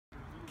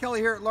Kelly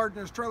here at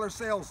Lardners Trailer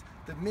Sales.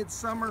 The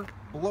midsummer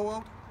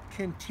blowout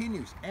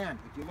continues, and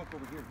if you look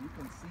over here, you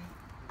can see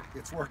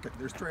it's working.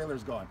 There's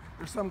trailers gone.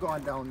 There's some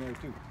gone down there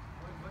too.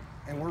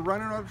 And we're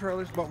running out of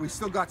trailers, but we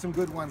still got some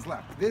good ones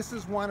left. This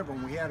is one of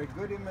them. We had a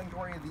good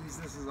inventory of these.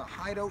 This is a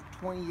Hideout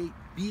 28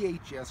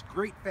 BHS,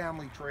 great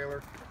family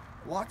trailer,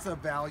 lots of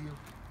value.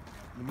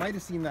 You might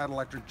have seen that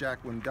electric jack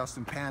when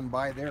Dustin panned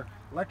by there.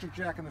 Electric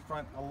jack in the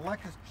front,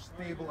 electric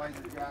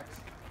stabilizer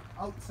jacks,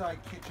 outside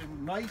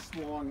kitchen, nice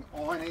long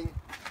awning,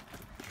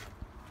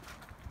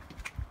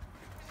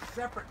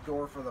 separate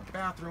door for the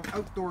bathroom,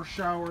 outdoor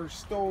shower,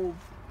 stove,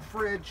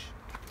 fridge.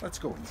 Let's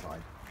go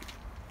inside.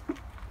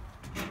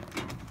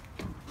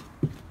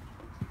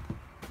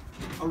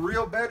 A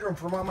real bedroom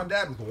for mom and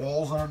dad with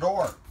walls and a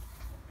door.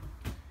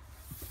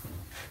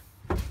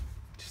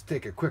 Just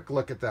take a quick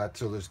look at that.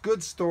 So there's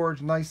good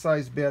storage, nice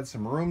sized bed,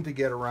 some room to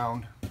get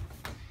around.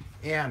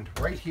 And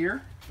right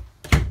here,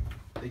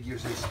 it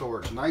gives you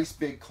storage. Nice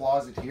big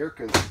closet here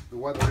because the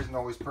weather isn't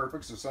always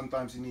perfect, so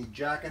sometimes you need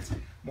jackets.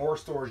 More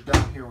storage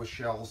down here with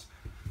shelves.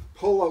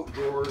 Pull-out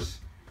drawers,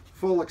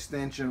 full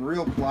extension,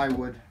 real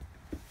plywood.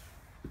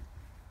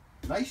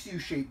 Nice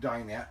U-shaped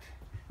dinette.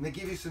 And they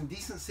give you some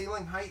decent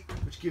ceiling height,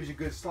 which gives you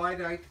good slide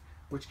height,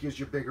 which gives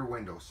you bigger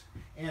windows.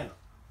 And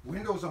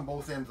windows on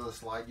both ends of the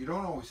slide, you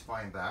don't always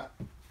find that.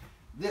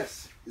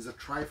 This is a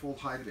trifold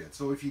hide bed.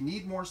 So if you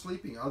need more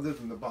sleeping other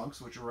than the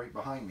bunks, which are right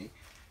behind me,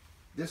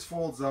 this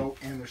folds out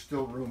and there's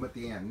still room at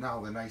the end.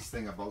 Now the nice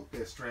thing about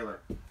this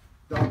trailer,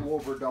 double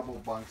over double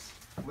bunks,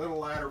 little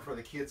ladder for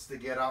the kids to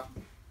get up.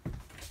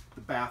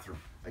 The bathroom,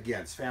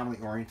 again, it's family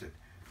oriented.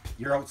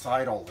 You're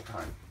outside all the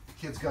time.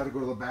 Kids got to go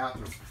to the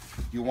bathroom.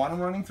 You want them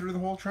running through the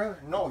whole trailer?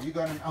 No, you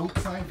got an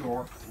outside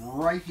door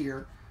right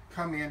here.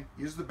 Come in,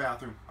 use the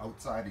bathroom,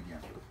 outside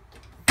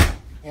again.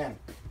 And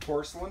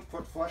porcelain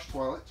foot flush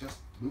toilet, just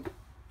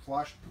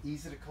flush,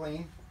 easy to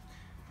clean.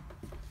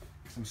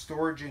 Some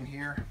storage in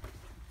here.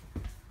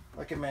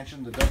 Like I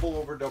mentioned, the double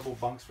over double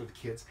bunks for the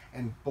kids,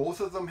 and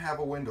both of them have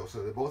a window,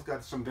 so they both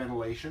got some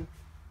ventilation.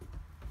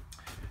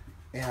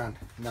 And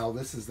now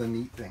this is the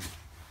neat thing.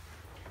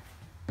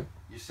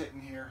 You're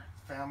sitting here,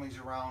 family's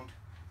around,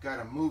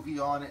 got a movie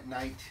on at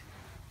night.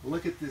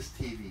 Look at this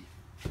TV.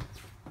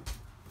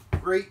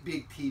 Great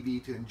big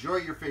TV to enjoy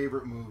your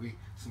favorite movie.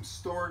 Some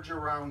storage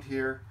around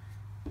here.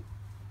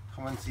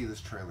 Come and see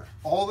this trailer.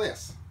 All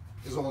this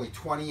is only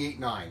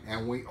 $28.9,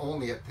 and we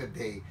only at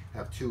today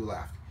have 2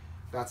 left.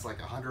 That's like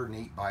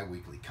 $108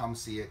 bi-weekly. Come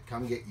see it,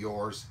 come get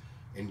yours.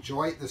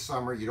 Enjoy it this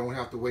summer. You don't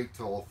have to wait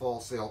till a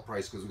fall sale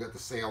price because we've got the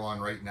sale on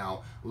right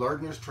now.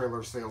 Lardners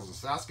Trailer Sales in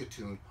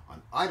Saskatoon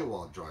on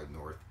Idlewild Drive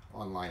North,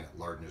 online at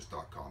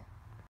lardners.com.